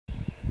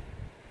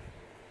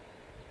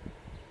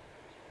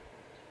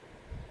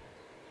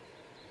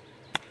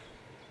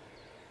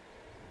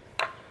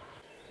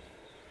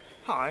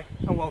Hi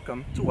and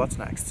welcome to What's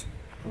Next.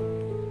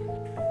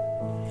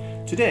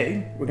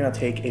 Today we're gonna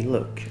take a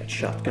look at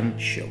shotgun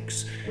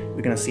chokes.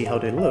 We're gonna see how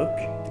they look,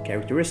 the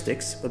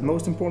characteristics, but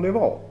most importantly of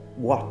all,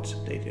 what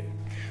they do.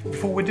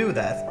 Before we do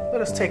that,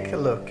 let us take a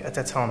look at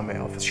the autonomy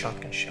of a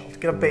shotgun shell to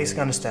get a basic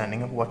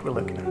understanding of what we're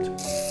looking at.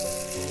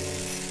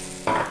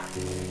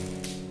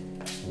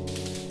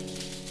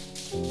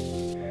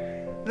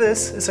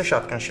 This is a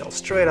shotgun shell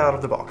straight out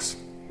of the box.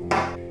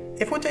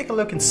 If we take a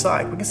look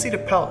inside, we can see the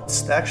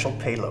pellets, the actual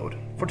payload.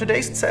 For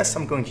today's test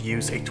I'm going to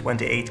use a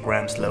 28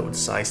 grams load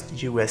sized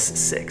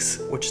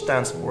US6, which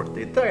stands for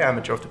the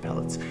diameter of the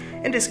pellets,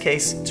 in this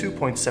case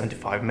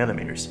 2.75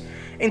 millimeters.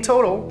 In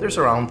total there's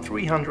around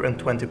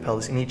 320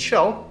 pellets in each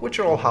shell, which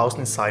are all housed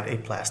inside a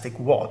plastic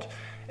wad,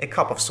 a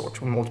cup of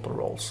sorts with multiple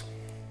rolls.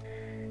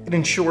 It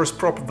ensures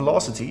proper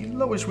velocity,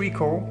 lowers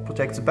recoil,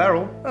 protects the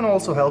barrel and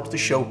also helps the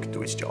choke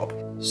do its job.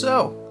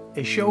 So,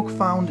 a choke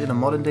found in a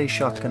modern-day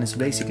shotgun is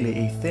basically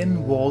a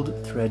thin-walled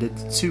threaded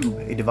tube,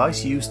 a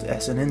device used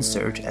as an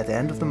insert at the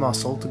end of the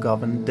muzzle to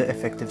govern the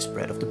effective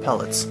spread of the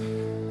pellets.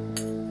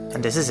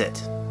 And this is it.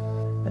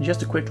 And just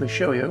to quickly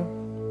show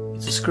you,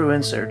 it's a screw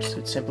insert, so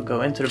it simply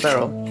goes into the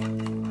barrel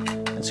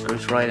and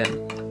screws right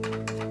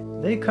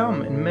in. They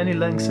come in many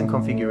lengths and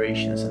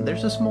configurations, and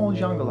there's a small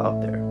jungle out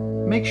there.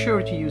 Make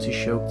sure to use a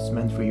choke that's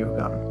meant for your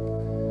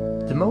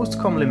gun. The most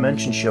commonly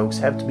mentioned chokes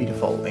have to be the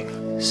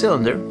following: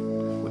 cylinder,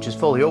 which is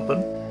fully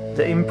open,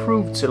 the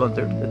improved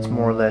cylinder, that's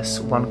more or less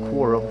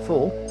 1/4 of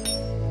full,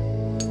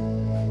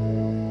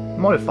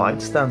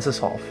 modified stands as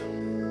half,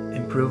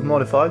 improved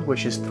modified,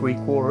 which is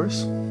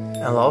 3/4,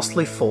 and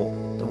lastly full,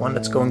 the one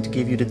that's going to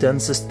give you the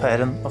densest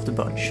pattern of the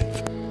bunch.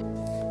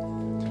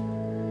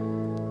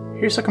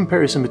 Here's a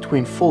comparison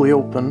between fully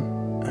open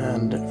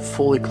and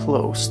fully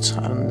closed.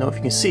 I don't know if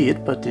you can see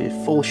it, but the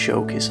full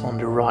choke is on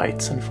the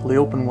right and the fully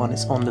open one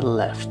is on the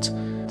left.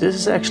 This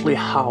is actually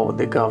how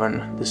they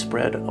govern the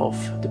spread of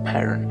the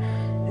pattern.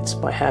 It's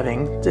by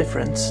having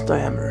different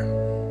diameter.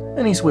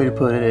 An easy way to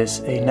put it is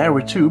a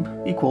narrower tube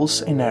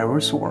equals a narrower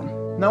swarm.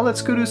 Now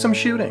let's go do some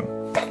shooting.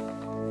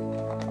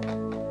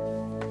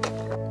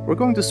 We're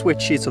going to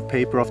switch sheets of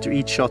paper after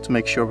each shot to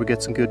make sure we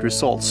get some good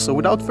results. So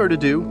without further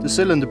ado, the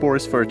cylinder bore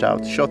is first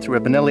out, shot through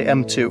a Benelli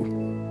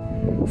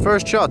M2.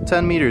 First shot,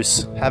 10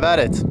 meters. Have at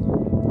it.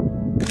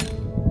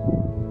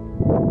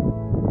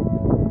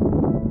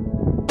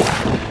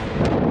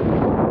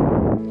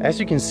 As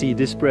you can see,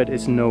 this spread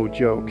is no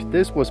joke.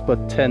 This was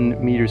but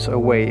 10 meters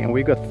away and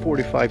we got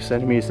 45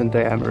 centimeters in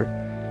diameter.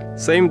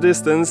 Same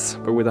distance,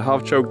 but with a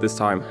half choke this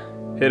time.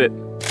 Hit it.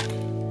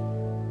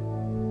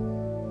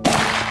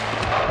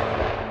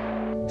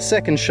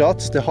 Second shot,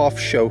 the half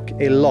choke,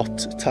 a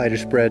lot tighter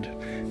spread.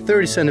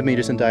 30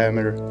 centimeters in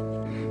diameter.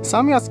 So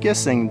I'm just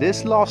guessing,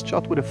 this last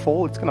shot with a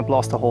fall, it's gonna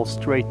blast a hole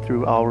straight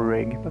through our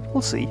rig, but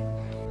we'll see.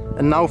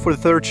 And now for the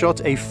third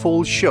shot, a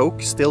full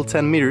choke, still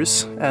 10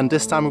 meters, and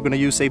this time we're gonna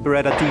use a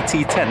Beretta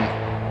DT10.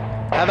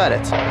 Have at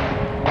it.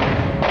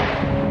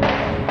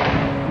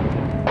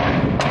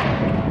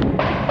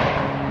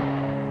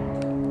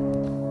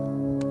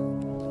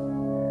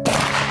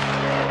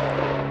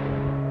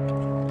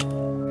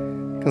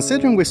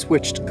 Considering we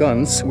switched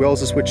guns, we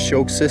also switched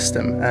choke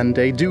system, and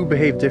they do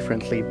behave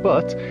differently,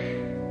 but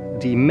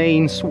the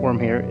main swarm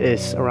here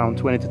is around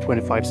 20 to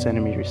 25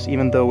 centimeters,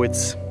 even though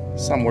it's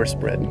somewhere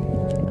spread.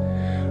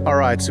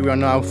 Alright, so we are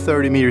now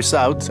 30 meters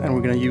out and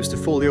we're gonna use the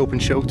fully open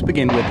choke to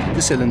begin with,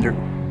 the cylinder.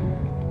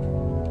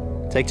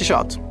 Take the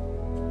shot.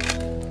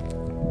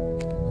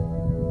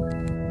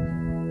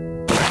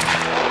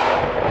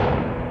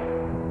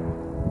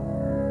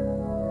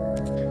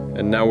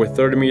 And now we're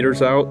 30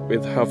 meters out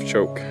with half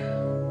choke.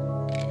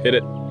 Hit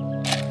it.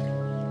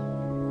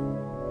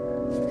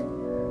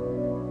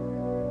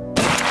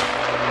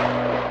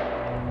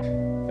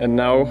 And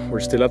now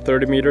we're still at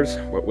 30 meters,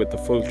 but with the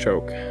full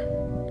choke.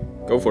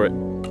 Go for it.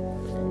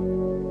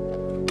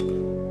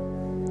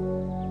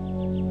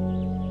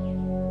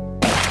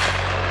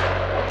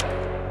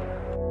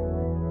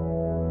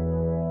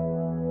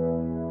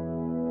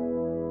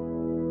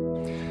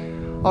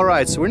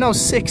 Alright, so we're now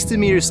 60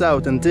 meters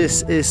out and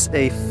this is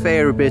a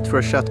fair bit for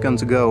a shotgun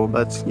to go,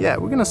 but yeah,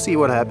 we're gonna see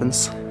what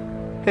happens.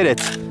 Hit it.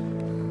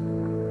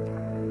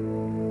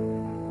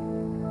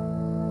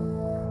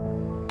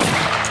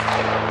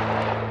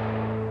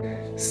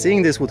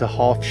 Seeing this with a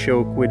half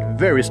choke with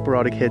very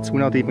sporadic hits, we're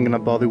not even gonna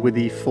bother with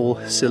the full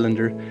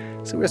cylinder,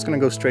 so we're just gonna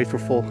go straight for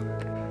full.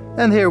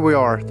 And here we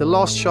are, the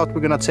last shot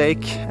we're gonna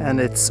take,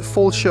 and it's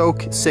full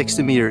choke,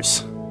 60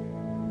 meters.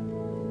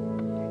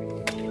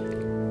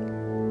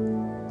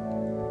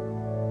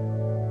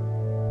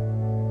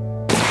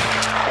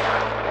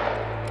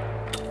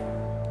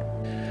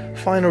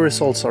 Final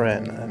results are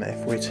in, and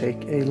if we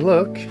take a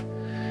look,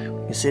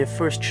 you see the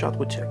first shot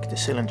we took, the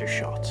cylinder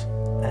shot,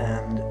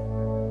 and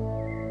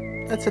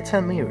that's at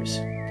 10 meters.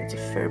 That's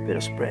a fair bit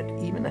of spread,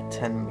 even at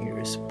 10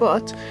 meters.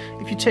 But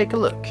if you take a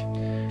look,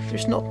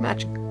 there's not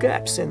much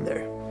gaps in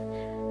there.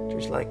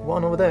 There's like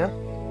one over there,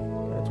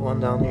 there's one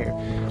down here,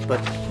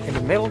 but in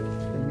the middle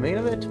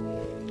of it,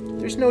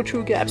 there's no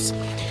true gaps.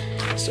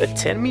 So at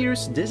 10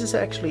 meters, this is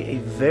actually a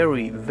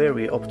very,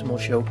 very optimal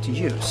choke to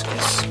use,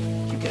 because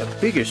you get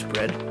a bigger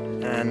spread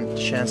and the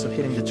chance of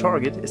hitting the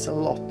target is a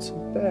lot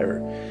better.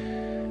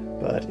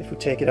 But if we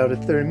take it out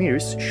at 30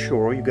 meters,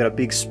 sure, you got a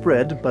big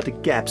spread, but the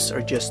gaps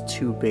are just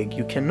too big.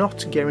 You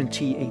cannot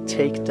guarantee a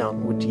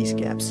takedown with these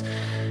gaps.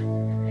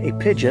 A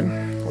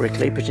pigeon, or a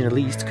clay pigeon at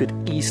least, could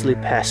easily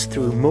pass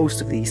through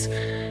most of these,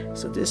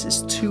 so this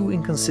is too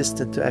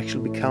inconsistent to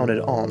actually be counted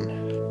on.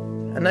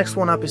 And next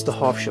one up is the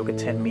half choke at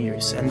 10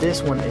 meters, and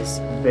this one is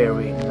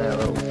very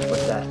narrow for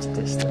that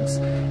distance.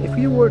 If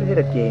you were to hit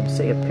a game,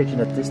 say a pigeon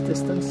at this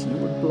distance, you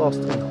would blast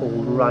a hole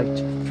right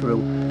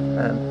through,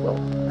 and well,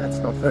 that's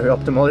not very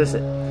optimal, is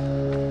it?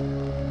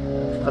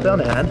 On the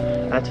other hand,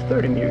 at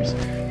 30 meters,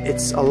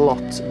 it's a lot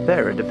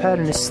better. The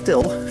pattern is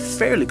still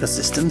fairly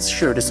consistent,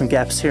 sure there's some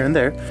gaps here and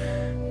there,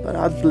 but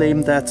I'd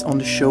blame that on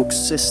the choke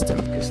system,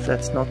 because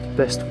that's not the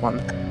best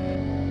one.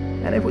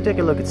 And if we take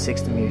a look at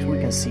 60 meters, we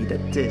can see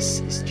that this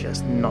is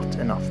just not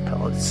enough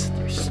pellets.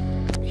 There's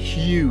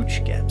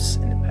huge gaps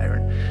in the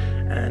pattern.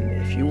 And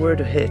if you were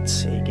to hit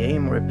a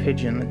game or a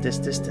pigeon at this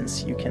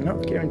distance, you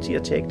cannot guarantee a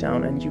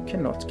takedown and you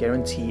cannot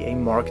guarantee a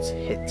marked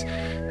hit,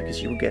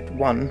 because you will get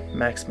 1,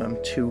 maximum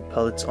 2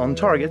 pellets on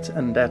target,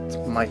 and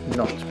that might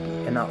not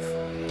be enough.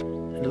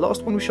 And the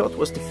last one we shot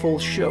was the full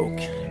choke.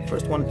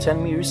 First one at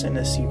 10 meters, and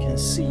as you can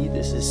see,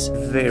 this is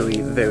very,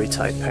 very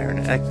tight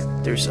pattern.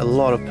 There's a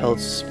lot of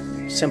pellets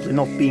simply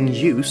not being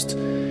used.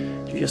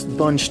 They're just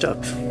bunched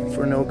up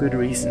for no good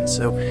reason,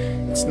 so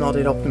it's not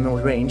an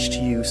optimal range to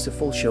use the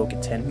full choke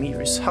at 10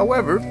 meters.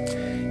 However,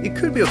 it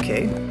could be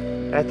okay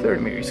at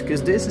 30 meters,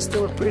 because this is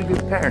still a pretty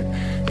good pattern.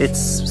 It's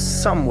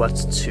somewhat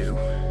too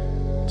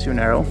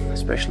narrow,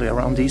 especially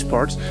around these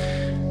parts,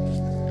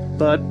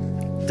 but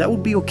that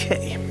would be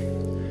okay.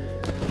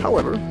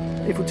 However,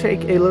 if we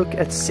take a look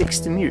at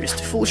 60 meters,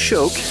 the full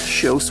choke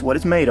shows what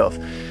it's made of,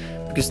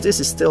 because this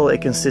is still a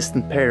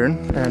consistent pattern,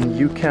 and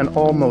you can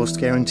almost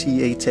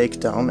guarantee a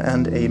takedown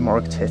and a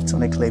marked hit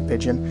on a clay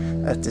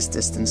pigeon at this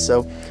distance.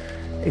 So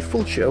a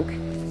full choke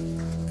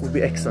would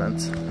be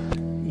excellent,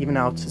 even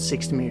out to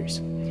 60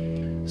 meters.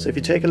 So if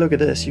you take a look at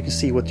this, you can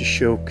see what the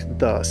choke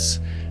does.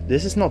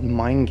 This is not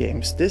mind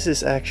games, this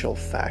is actual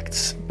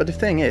facts. But the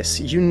thing is,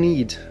 you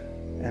need,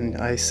 and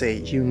I say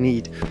you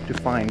need, to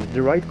find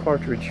the right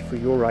cartridge for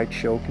your right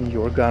choke in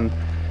your gun,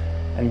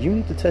 and you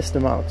need to test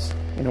them out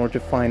in order to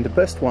find the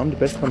best one, the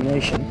best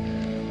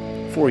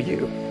combination for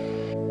you.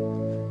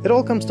 It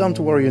all comes down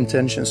to what your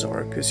intentions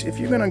are, because if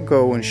you're gonna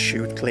go and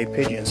shoot clay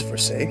pigeons for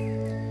say,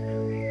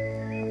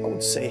 I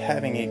would say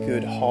having a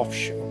good half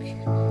choke,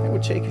 it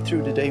would take you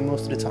through the day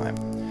most of the time.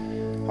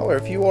 However,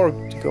 if you are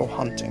to go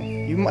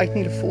hunting, you might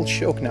need a full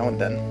choke now and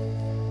then,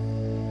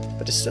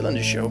 but the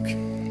cylinder choke,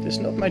 there's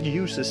not much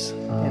uses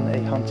in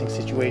a hunting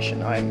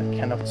situation. I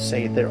cannot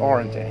say there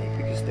aren't any,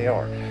 because they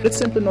are. It's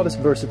simply not as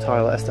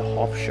versatile as the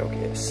half choke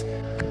is.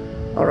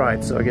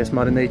 Alright, so I guess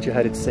Mother Nature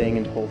had its saying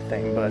in the whole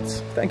thing, but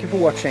thank you for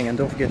watching and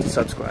don't forget to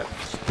subscribe.